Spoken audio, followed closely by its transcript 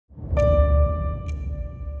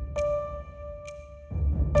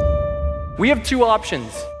We have two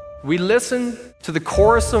options. We listen to the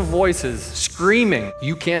chorus of voices screaming,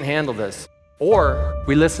 "You can't handle this." Or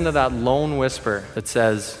we listen to that lone whisper that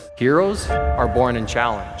says, heroes are born in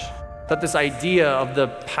challenge. That this idea of the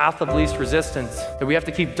path of least resistance, that we have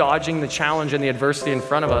to keep dodging the challenge and the adversity in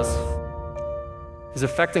front of us, is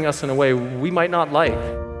affecting us in a way we might not like.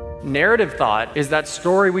 Narrative thought is that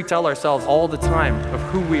story we tell ourselves all the time of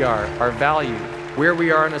who we are, our value, where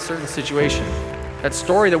we are in a certain situation. That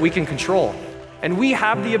story that we can control. And we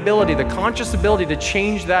have the ability, the conscious ability to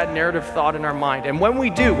change that narrative thought in our mind. And when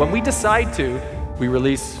we do, when we decide to, we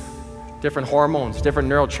release different hormones, different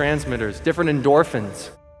neurotransmitters, different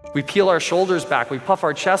endorphins. We peel our shoulders back, we puff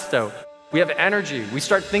our chest out. We have energy, we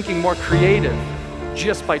start thinking more creative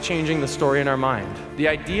just by changing the story in our mind. The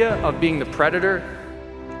idea of being the predator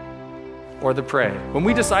or the prey. When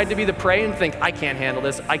we decide to be the prey and think, I can't handle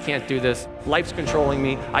this, I can't do this, life's controlling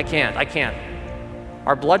me, I can't.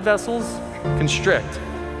 Our blood vessels constrict,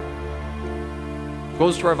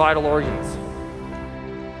 goes to our vital organs.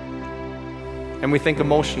 And we think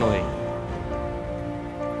emotionally,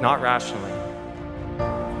 not rationally.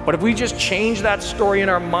 But if we just change that story in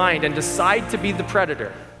our mind and decide to be the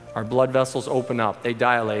predator, our blood vessels open up, they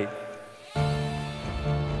dilate.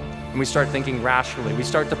 And we start thinking rationally. We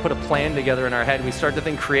start to put a plan together in our head. We start to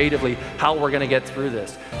think creatively how we're gonna get through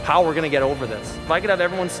this, how we're gonna get over this. If I could have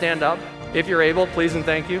everyone stand up, if you're able, please and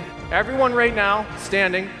thank you. Everyone right now,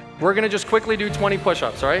 standing, we're gonna just quickly do 20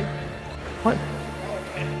 push-ups, all right?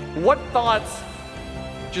 What thoughts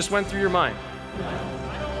just went through your mind?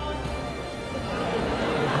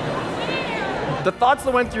 The thoughts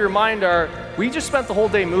that went through your mind are, we just spent the whole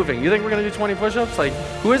day moving. You think we're gonna do 20 push-ups? Like,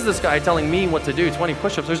 who is this guy telling me what to do, 20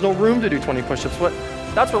 push-ups? There's no room to do 20 push-ups.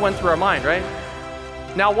 That's what went through our mind, right?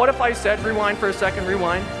 Now, what if I said, rewind for a second,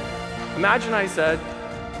 rewind. Imagine I said,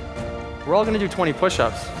 we're all gonna do 20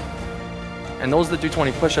 push-ups. And those that do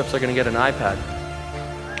 20 push-ups are gonna get an iPad.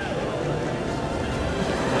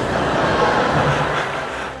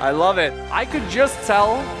 I love it. I could just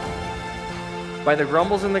tell by the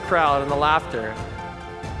grumbles in the crowd and the laughter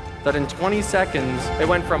that in 20 seconds, it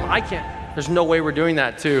went from, I can't, there's no way we're doing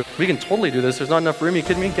that, to, we can totally do this, there's not enough room, you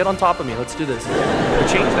kidding me? Get on top of me, let's do this. We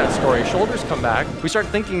change that story, shoulders come back, we start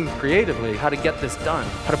thinking creatively how to get this done,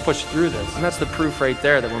 how to push through this. And that's the proof right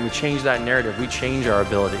there that when we change that narrative, we change our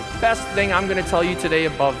ability. Best thing I'm gonna tell you today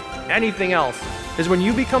above anything else is when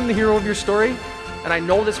you become the hero of your story, and I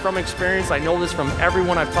know this from experience, I know this from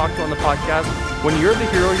everyone I've talked to on the podcast, when you're the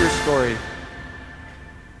hero of your story,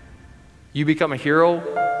 you become a hero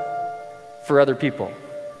for other people.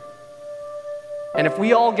 And if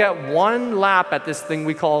we all get one lap at this thing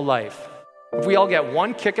we call life, if we all get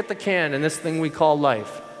one kick at the can in this thing we call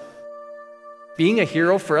life, being a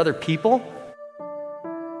hero for other people,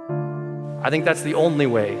 I think that's the only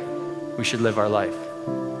way we should live our life.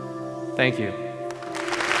 Thank you.